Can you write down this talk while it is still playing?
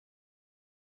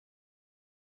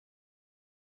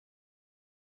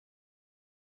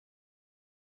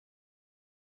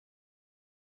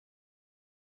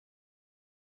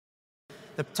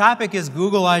The topic is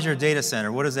Google-ize your data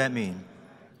center. What does that mean?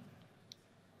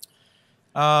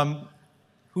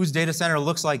 Whose data center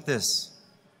looks like this?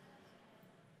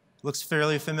 Looks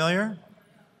fairly familiar?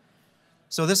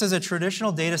 So this is a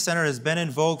traditional data center that has been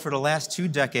in vogue for the last 2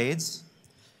 decades.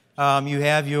 You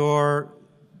have your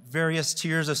various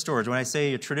tiers of storage. When I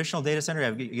say a traditional data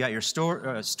center, you got your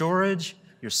storage,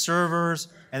 your servers,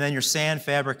 and then your SAN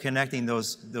fabric connecting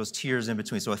those tiers in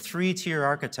between. So a 3-tier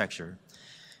architecture.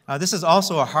 This is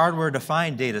also a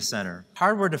hardware-defined data center.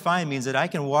 Hardware-defined means that I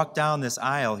can walk down this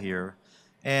aisle here,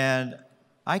 and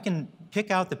I can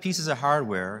pick out the pieces of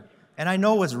hardware, and I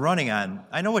know what's running on.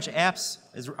 I know which apps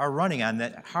are running on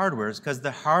that hardware because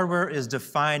the hardware is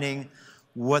defining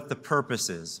what the purpose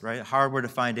is, right?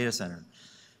 Hardware-defined data center.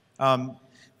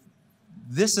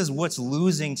 This is what's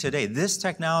losing today. This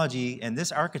technology and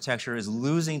this architecture is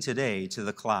losing today to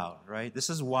the cloud, right? This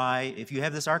is why, if you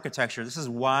have this architecture, this is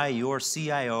why your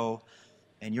CIO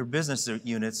and your business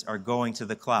units are going to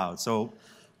the cloud. So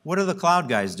what are the cloud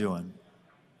guys doing?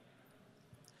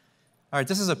 All right,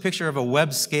 this is a picture of a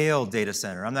Webscale data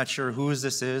center. I'm not sure whose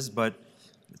this is, but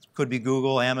it could be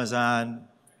Google, Amazon,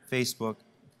 Facebook.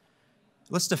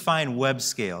 Let's define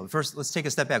Webscale. First, let's take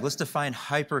a step back. Let's define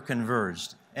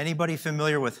hyper-converged. Anybody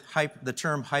familiar with the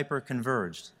term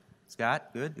hyper-converged?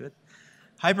 Scott? Good, good.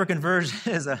 Hyper-converged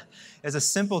is a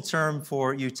simple term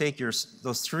for you take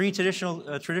those 3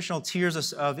 traditional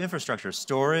tiers of infrastructure,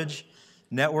 storage,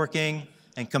 networking,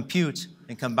 and compute,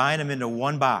 and combine them into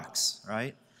one box,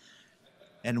 right?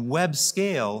 And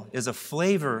Webscale is a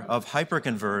flavor of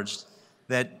hyper-converged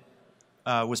that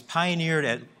was pioneered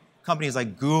at companies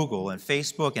like Google and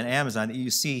Facebook and Amazon that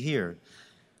you see here.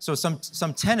 So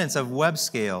some tenets of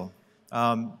Webscale,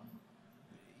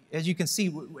 as you can see,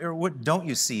 what don't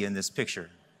you see in this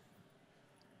picture?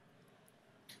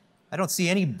 I don't see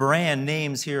any brand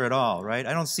names here at all, right?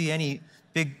 I don't see any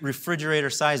big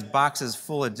refrigerator-sized boxes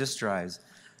full of disk drives.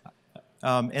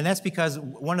 And that's because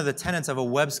one of the tenets of a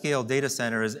Webscale data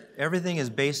center is everything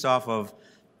is based off of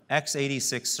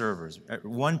x86 servers,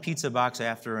 one pizza box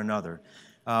after another.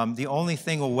 The only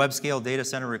thing a Webscale data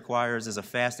center requires is a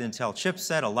fast Intel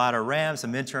chipset, a lot of RAM,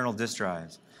 some internal disk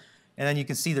drives. And then you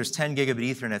can see there's 10 gigabit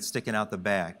Ethernet sticking out the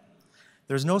back.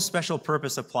 There's no special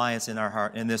purpose appliance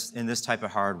in this type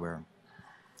of hardware.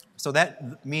 So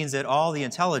that means that all the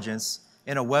intelligence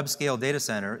in a Webscale data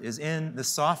center is in the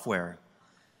software.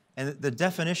 And the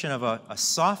definition of a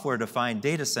software-defined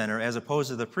data center, as opposed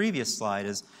to the previous slide,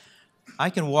 is I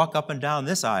can walk up and down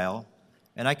this aisle,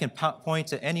 and I can point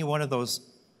to any one of those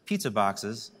pizza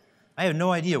boxes. I have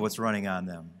no idea what's running on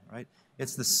them, right?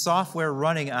 It's the software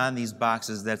running on these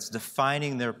boxes that's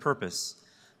defining their purpose.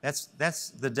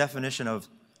 That's the definition of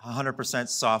 100%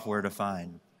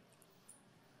 software-defined.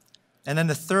 And then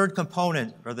the third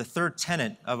component, or the third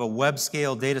tenet of a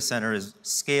Webscale data center is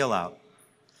scale-out.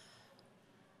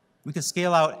 We can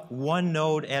scale out one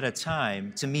node at a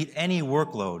time to meet any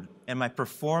workload, and my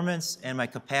performance and my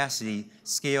capacity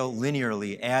scale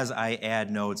linearly as I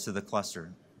add nodes to the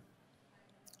cluster.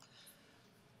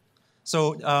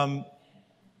 So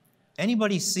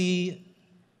anybody see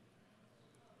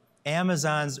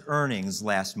Amazon's earnings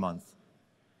last month?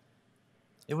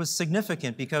 It was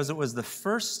significant because it was the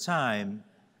first time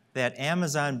that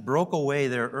Amazon broke away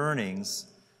their earnings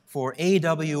for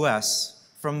AWS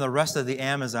from the rest of the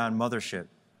Amazon mothership.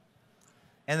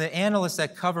 And the analysts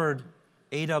that covered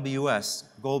AWS,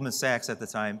 Goldman Sachs at the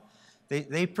time,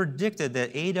 they predicted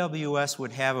that AWS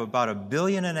would have about $1.5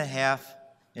 billion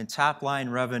in top-line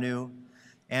revenue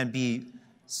and be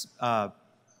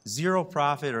zero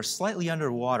profit or slightly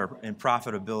underwater in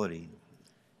profitability.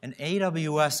 And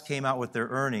AWS came out with their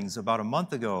earnings about a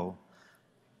month ago.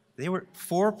 They were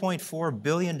 $4.4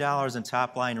 billion in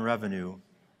top-line revenue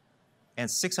and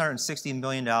 $660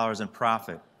 million in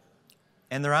profit.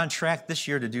 And they're on track this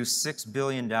year to do $6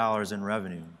 billion in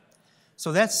revenue.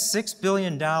 So that's $6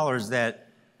 billion that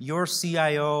your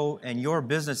CIO and your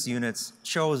business units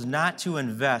chose not to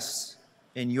invest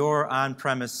in your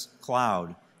on-premise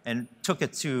cloud and took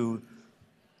it to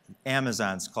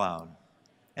Amazon's cloud.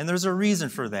 And there's a reason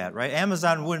for that, right?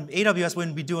 AWS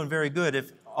wouldn't be doing very good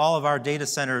if all of our data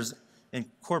centers in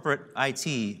corporate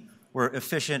IT were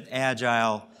efficient,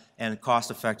 agile, and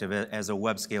cost-effective as a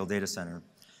Webscale data center.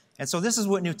 And so this is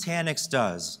what Nutanix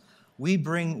does. We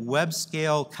bring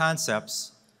Webscale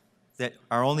concepts that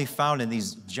are only found in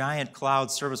these giant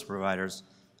cloud service providers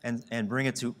and bring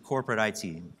it to corporate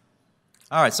IT.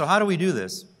 All right, so how do we do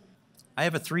this? I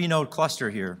have a 3-node cluster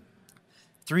here.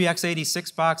 3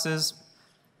 x86 boxes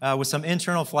with some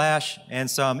internal flash and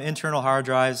some internal hard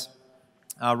drives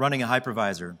running a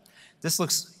hypervisor. This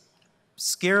looks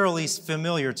scarily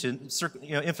familiar to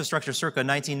infrastructure circa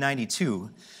 1992,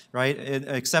 right?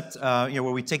 Except where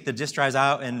we take the disk drives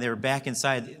out and they're back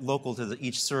inside local to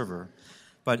each server.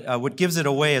 But what gives it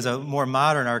away as a more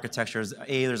modern architecture is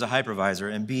A, there's a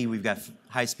hypervisor, and B, we've got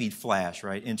high-speed flash,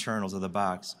 right, internals of the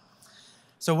box.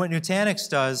 So what Nutanix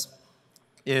does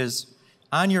is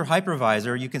on your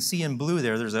hypervisor, you can see in blue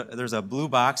there's a blue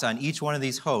box on each one of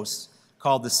these hosts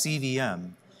called the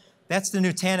CVM. That's the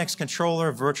Nutanix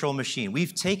controller virtual machine.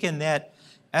 We've taken that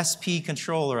SP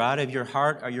controller out of your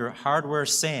hardware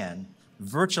SAN,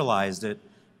 virtualized it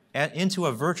into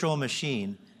a virtual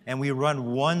machine, and we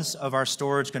run one of our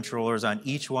storage controllers on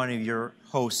each one of your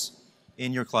hosts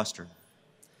in your cluster.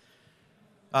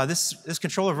 This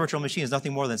controller virtual machine is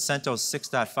nothing more than CentOS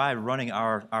 6.5 running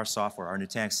our software, our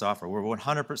Nutanix software. We're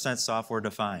 100% software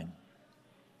defined.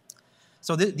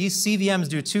 So these CVMs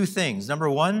do two things. Number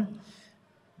one,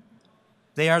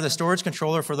 they are the storage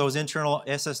controller for those internal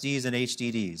SSDs and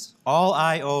HDDs. All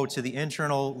I/O to the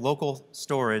internal local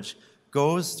storage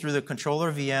goes through the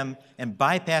controller VM and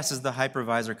bypasses the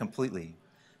hypervisor completely.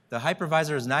 The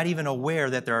hypervisor is not even aware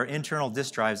that there are internal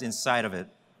disk drives inside of it,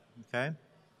 okay?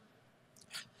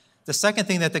 The second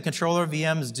thing that the controller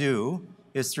VMs do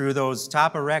is through those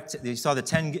top of rack, you saw the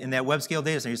 10, in that Webscale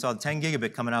data center, you saw the 10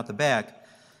 gigabit coming out the back.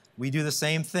 We do the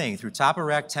same thing. Through top of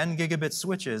rack 10 gigabit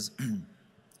switches,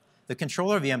 the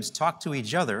controller VMs talk to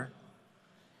each other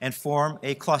and form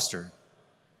a cluster.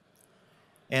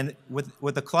 And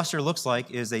what the cluster looks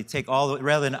like is they take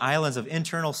rather than islands of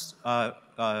internal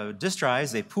disk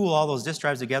drives, they pool all those disk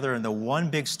drives together into one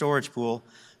big storage pool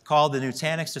called the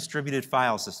Nutanix Distributed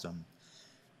File System.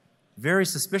 Very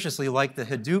suspiciously like the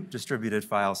Hadoop distributed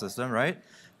file system, right?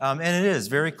 And it is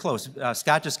very close.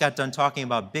 Scott just got done talking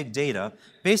about big data.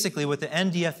 Basically, what the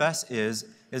NDFS is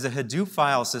a Hadoop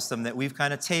file system that we've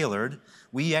kind of tailored.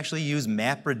 We actually use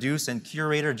MapReduce and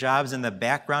Curator jobs in the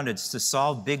background to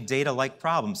solve big data-like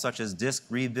problems, such as disk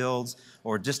rebuilds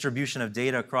or distribution of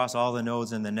data across all the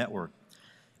nodes in the network.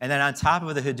 And then on top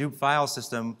of the Hadoop file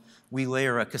system, we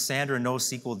layer a Cassandra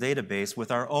NoSQL database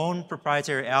with our own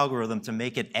proprietary algorithm to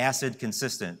make it ACID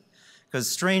consistent. Because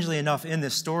strangely enough, in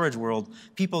this storage world,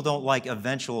 people don't like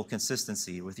eventual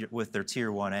consistency with their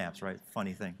tier 1 apps, right?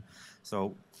 Funny thing.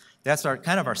 So that's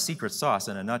kind of our secret sauce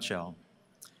in a nutshell.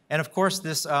 And of course,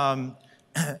 this,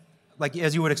 like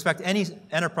as you would expect, any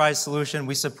enterprise solution,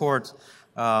 we support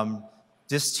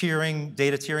disk tiering,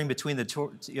 data tiering between the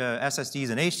SSDs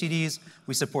and HDDs.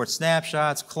 We support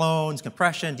snapshots, clones,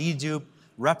 compression, dedupe,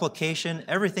 replication.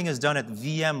 Everything is done at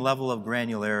VM level of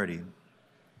granularity.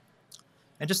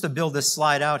 And just to build this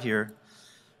slide out here,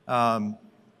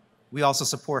 we also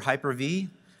support Hyper-V,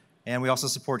 and we also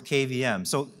support KVM.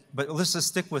 So, but let's just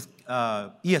stick with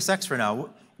ESX for now.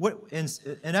 What in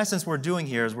essence we're doing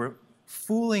here is we're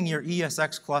fooling your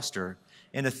ESX cluster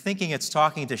into thinking it's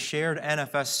talking to shared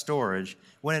NFS storage,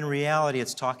 when in reality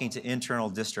it's talking to internal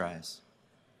disk drives.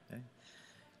 Okay?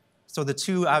 So the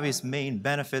two obvious main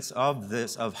benefits of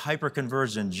this, of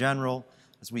hyperconverged in general,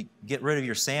 is we get rid of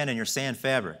your SAN and your SAN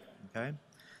fabric. Okay?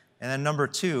 And then number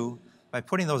two, by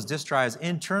putting those disk drives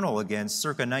internal again,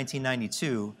 circa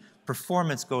 1992,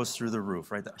 performance goes through the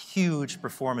roof, right? The huge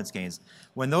performance gains.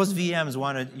 When those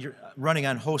VMs you're running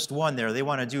on host 1 there, they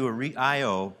want to do a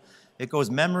I/O. It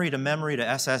goes memory to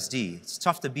SSD. It's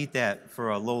tough to beat that for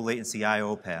a low latency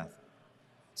I/O path.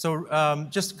 So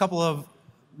just a couple of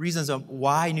reasons of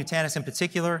why Nutanix in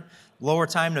particular. Lower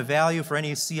time to value for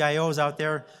any CIOs out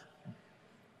there.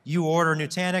 You order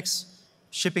Nutanix,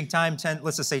 shipping time,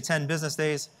 let's just say 10 business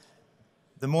days.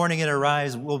 The morning it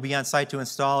arrives, we'll be on site to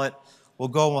install it. We'll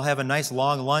go and we'll have a nice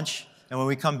long lunch. And when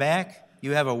we come back,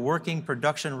 you have a working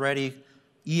production-ready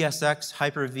ESX,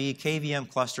 Hyper-V, KVM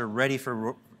cluster ready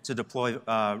to deploy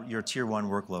your tier 1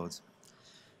 workloads.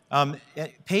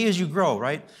 Pay as you grow,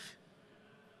 right?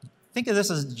 Think of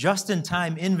this as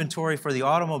just-in-time inventory for the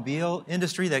automobile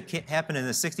industry that happened in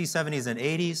the 60s, 70s, and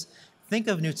 80s. Think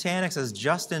of Nutanix as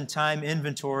just-in-time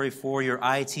inventory for your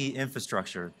IT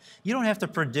infrastructure. You don't have to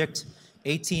predict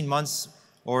 18 months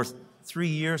or 3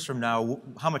 years from now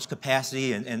how much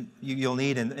capacity you'll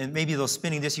need, and maybe those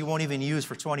spinning disks you won't even use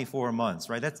for 24 months,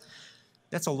 right?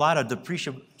 That's a lot of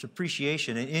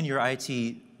depreciation in your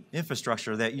IT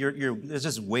infrastructure that it's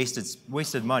just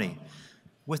wasted money.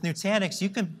 With Nutanix, you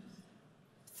can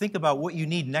think about what you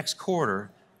need next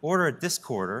quarter, order it this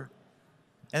quarter,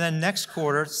 and then next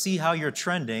quarter, see how you're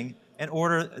trending, and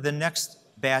order the next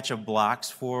batch of blocks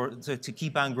to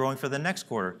keep on growing for the next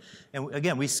quarter. And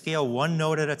again, we scale one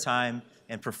node at a time,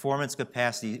 and performance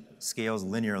capacity scales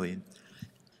linearly.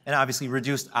 And obviously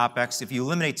reduced OpEx. If you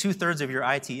eliminate 2/3 of your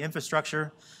IT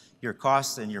infrastructure, your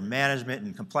costs and your management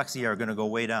and complexity are going to go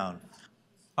way down.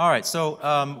 All right, so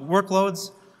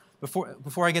workloads.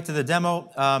 Before I get to the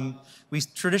demo, we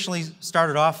traditionally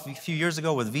started off a few years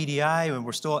ago with VDI, and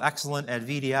we're still excellent at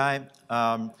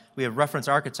VDI. We have reference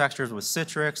architectures with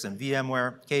Citrix and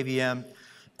VMware, KVM.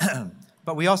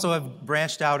 But we also have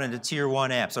branched out into Tier 1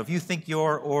 apps. So if you think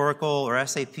your Oracle or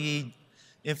SAP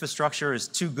infrastructure is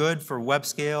too good for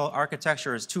Webscale,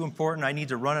 architecture is too important, I need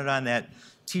to run it on that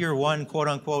Tier 1,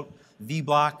 quote-unquote,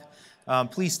 vBlock,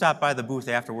 please stop by the booth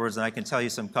afterwards, and I can tell you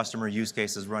some customer use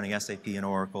cases running SAP and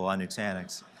Oracle on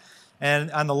Nutanix.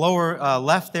 And on the lower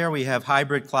left there, we have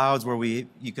hybrid clouds where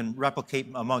you can replicate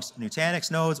amongst Nutanix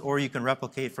nodes, or you can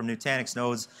replicate from Nutanix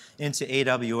nodes into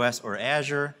AWS or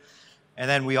Azure. And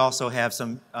then we also have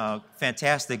some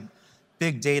fantastic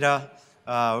big data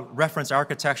reference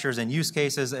architectures and use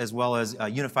cases, as well as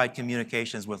unified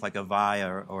communications with like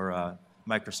Avaya or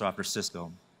Microsoft or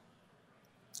Cisco.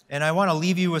 And I want to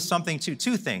leave you with something,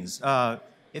 two things.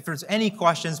 If there's any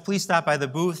questions, please stop by the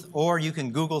booth, or you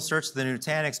can Google search the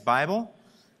Nutanix Bible,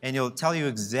 and it'll tell you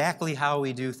exactly how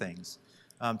we do things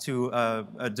to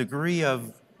a degree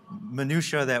of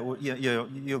minutia that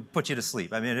you'll put you to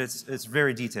sleep. I mean, it's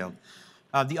very detailed.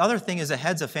 The other thing is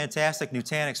AHEAD's a fantastic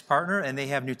Nutanix partner, and they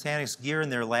have Nutanix gear in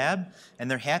their lab, and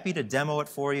they're happy to demo it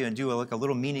for you and do like a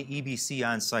little mini EBC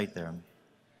on site there.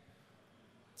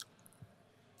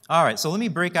 All right, so let me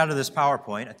break out of this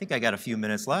PowerPoint. I think I got a few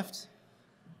minutes left.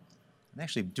 I'm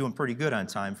actually doing pretty good on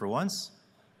time for once.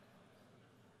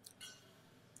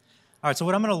 All right, so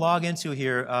what I'm going to log into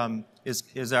here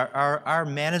is our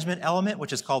management element,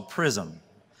 which is called Prism.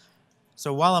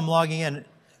 So while I'm logging in,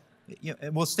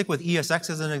 we'll stick with ESX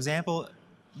as an example.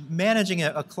 Managing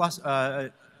an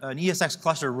ESX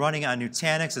cluster running on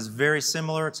Nutanix is very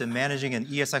similar to managing an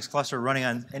ESX cluster running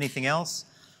on anything else.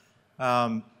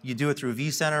 You do it through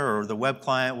vCenter or the web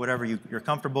client, whatever you're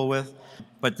comfortable with.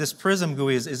 But this Prism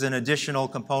GUI is an additional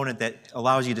component that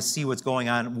allows you to see what's going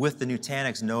on with the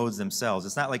Nutanix nodes themselves.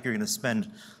 It's not like you're going to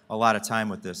spend a lot of time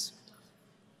with this.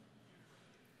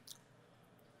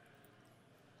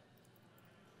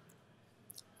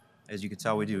 As you can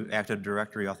tell, we do Active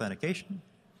Directory authentication.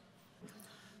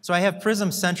 So I have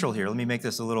Prism Central here. Let me make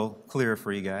this a little clearer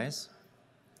for you guys.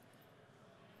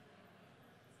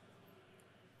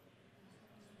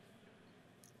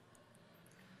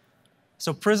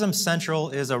 So Prism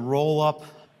Central is a roll-up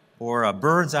or a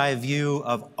bird's eye view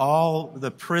of all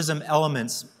the Prism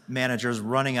elements managers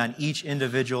running on each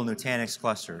individual Nutanix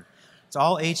cluster. It's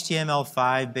all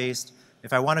HTML5 based.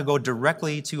 If I want to go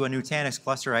directly to a Nutanix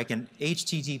cluster, I can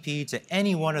HTTP to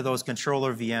any one of those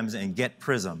controller VMs and get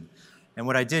Prism. And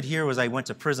what I did here was I went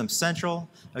to Prism Central,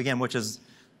 again, which is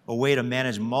a way to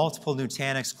manage multiple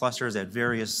Nutanix clusters at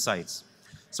various sites.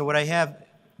 So what I have,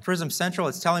 Prism Central,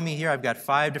 it's telling me here I've got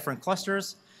 5 different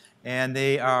clusters, and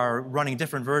they are running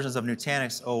different versions of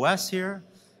Nutanix OS here.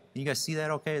 You guys see that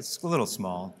okay? It's a little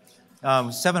small.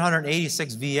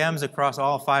 786 VMs across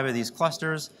all 5 of these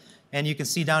clusters. And you can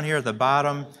see down here at the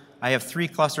bottom, I have 3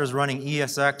 clusters running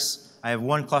ESX, I have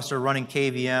 1 cluster running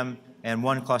KVM, and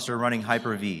 1 cluster running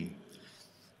Hyper-V.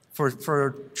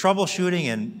 For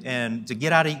troubleshooting and to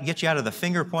get you out of the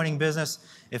finger pointing business,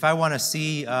 if I want to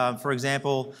see, for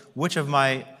example, which of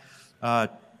my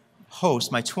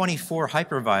hosts, my 24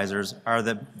 hypervisors, are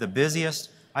the busiest,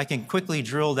 I can quickly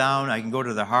drill down. I can go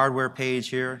to the hardware page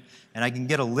here, and I can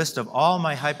get a list of all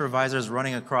my hypervisors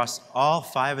running across all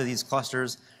 5 of these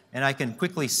clusters, and I can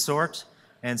quickly sort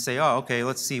and say, oh, okay,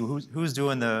 let's see who's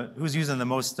using the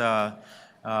most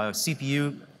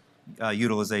CPU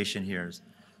utilization here.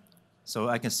 So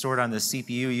I can sort on the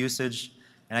CPU usage,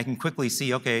 and I can quickly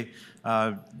see, okay,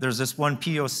 there's this one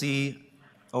POC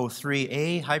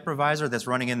 03A hypervisor that's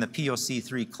running in the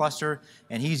POC3 cluster,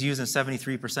 and he's using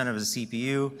 73% of his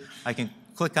CPU. I can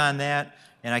click on that,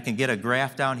 and I can get a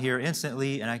graph down here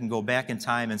instantly, and I can go back in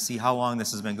time and see how long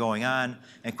this has been going on,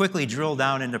 and quickly drill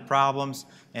down into problems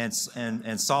and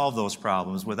solve those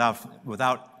problems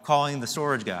without calling the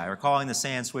storage guy or calling the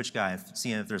SAN switch guy and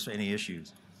seeing if there's any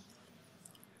issues.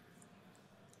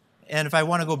 And if I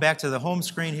want to go back to the home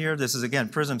screen here, this is, again,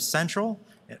 Prism Central,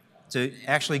 to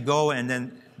actually go and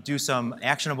then do some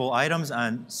actionable items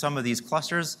on some of these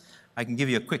clusters. I can give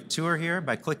you a quick tour here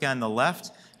by clicking on the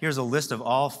left. Here's a list of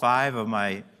all 5 of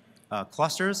my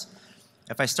clusters.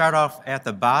 If I start off at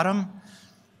the bottom,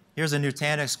 here's a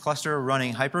Nutanix cluster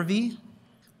running Hyper-V.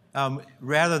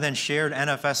 Rather than shared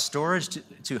NFS storage,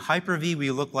 to Hyper-V,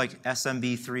 we look like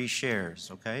SMB3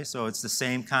 shares, okay? So it's the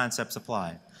same concepts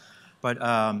apply. But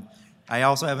I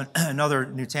also have another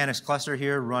Nutanix cluster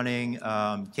here running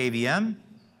KVM.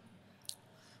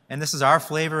 And this is our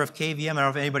flavor of KVM. I don't know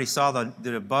if anybody saw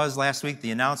the buzz last week,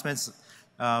 the announcements.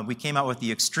 We came out with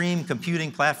the Extreme Computing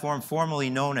Platform, formerly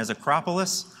known as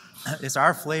Acropolis. It's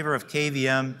our flavor of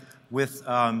KVM with,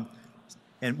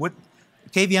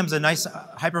 KVM's a nice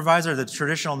hypervisor. The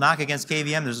traditional knock against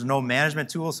KVM, there's no management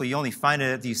tool, so you only find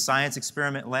it at these science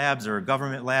experiment labs or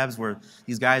government labs where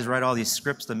these guys write all these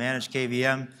scripts to manage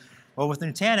KVM. Well, with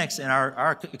Nutanix and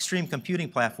our Extreme Computing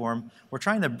Platform, we're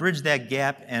trying to bridge that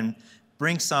gap and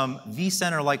bring some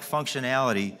vCenter-like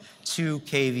functionality to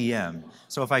KVM.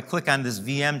 So if I click on this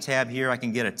VM tab here, I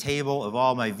can get a table of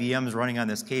all my VMs running on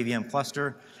this KVM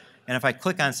cluster. And if I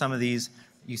click on some of these,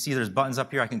 you see there's buttons up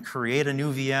here. I can create a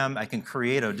new VM. I can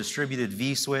create a distributed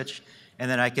vSwitch. And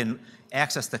then I can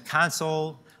access the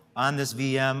console on this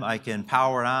VM. I can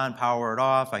power it on, power it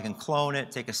off. I can clone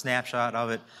it, take a snapshot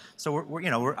of it. So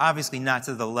we're obviously not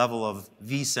to the level of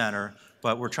vCenter,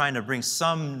 but we're trying to bring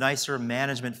some nicer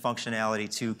management functionality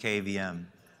to KVM.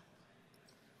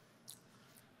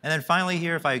 And then finally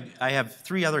here, if I have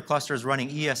 3 other clusters running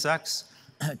ESX.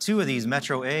 2 of these,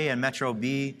 Metro A and Metro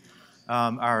B,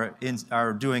 are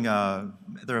doing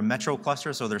they're a Metro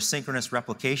cluster, so there's synchronous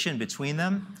replication between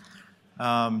them.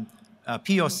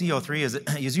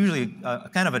 POC03 is usually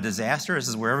kind of a disaster. This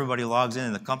is where everybody logs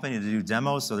in the company to do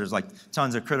demos, so there's like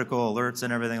tons of critical alerts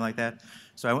and everything like that.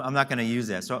 So I'm not going to use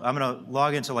that. So I'm going to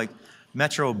log into like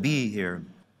Metro B here.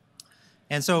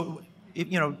 And so,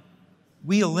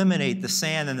 we eliminate the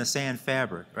SAN and the SAN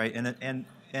fabric, right?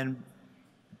 And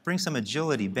bring some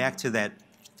agility back to that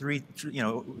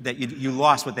that you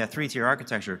lost with that 3-tier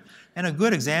architecture. And a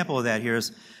good example of that here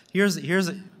is,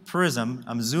 here's Prism.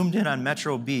 I'm zoomed in on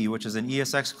Metro B, which is an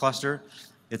ESX cluster.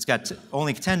 It's got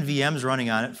only 10 VMs running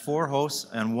on it, 4 hosts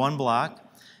and 1 block.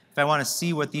 If I want to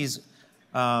see what these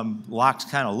locks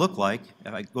kind of look like,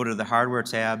 if I go to the Hardware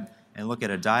tab and look at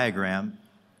a diagram,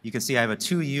 you can see I have a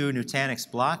 2U Nutanix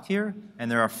block here,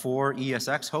 and there are 4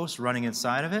 ESX hosts running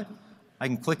inside of it. I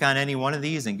can click on any one of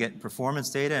these and get performance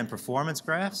data and performance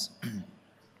graphs.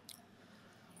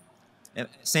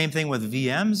 Same thing with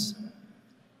VMs.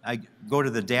 I go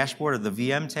to the dashboard of the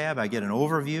VM tab. I get an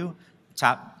overview,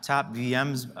 top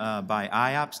VMs by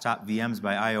IOPS, top VMs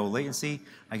by I/O latency.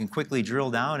 I can quickly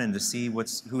drill down and to see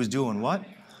who's doing what.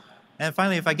 And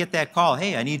finally, if I get that call,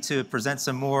 hey, I need to present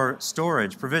some more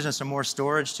storage, provision some more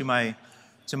storage to my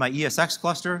ESX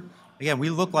cluster. Again,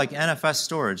 we look like NFS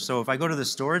storage. So if I go to the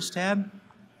storage tab,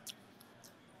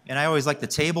 and I always like the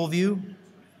table view,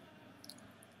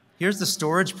 here's the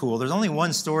storage pool. There's only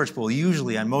one storage pool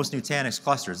usually on most Nutanix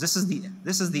clusters. This is the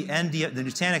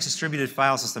Nutanix distributed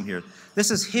file system here.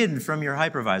 This is hidden from your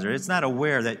hypervisor. It's not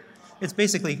aware that it's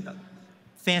basically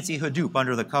fancy Hadoop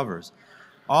under the covers.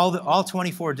 All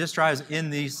 24 disk drives in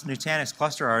these Nutanix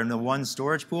cluster are in the one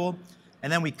storage pool.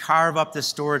 And then we carve up this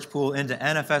storage pool into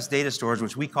NFS data storage,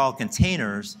 which we call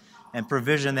containers, and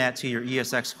provision that to your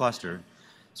ESX cluster.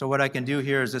 So what I can do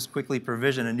here is just quickly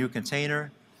provision a new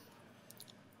container.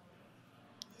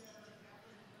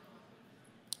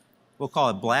 We'll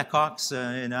call it Blackhawks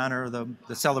in honor of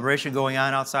the celebration going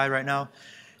on outside right now.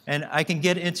 And I can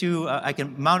get into,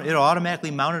 it'll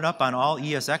automatically mount it up on all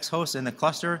ESX hosts in the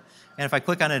cluster. And if I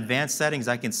click on advanced settings,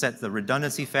 I can set the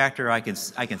redundancy factor. I can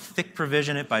thick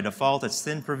provision it. By default, it's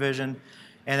thin provision.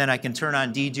 And then I can turn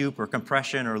on dedupe or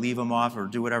compression or leave them off or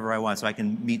do whatever I want so I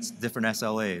can meet different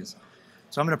SLAs.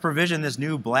 So I'm going to provision this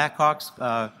new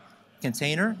Blackhawks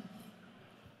container.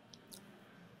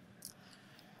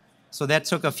 So that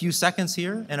took a few seconds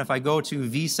here. And if I go to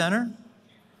vCenter,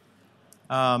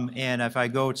 and if I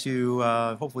go to,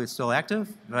 hopefully it's still active,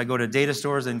 if I go to data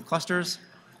stores and clusters,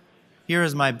 here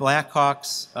is my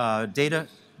Blackhawks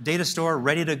data store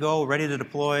ready to go, ready to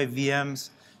deploy VMs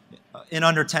in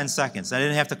under 10 seconds. I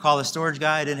didn't have to call the storage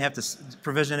guy. I didn't have to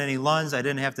provision any LUNs. I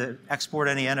didn't have to export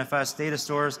any NFS data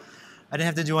stores. I didn't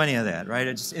have to do any of that, right?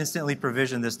 I just instantly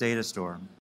provisioned this data store.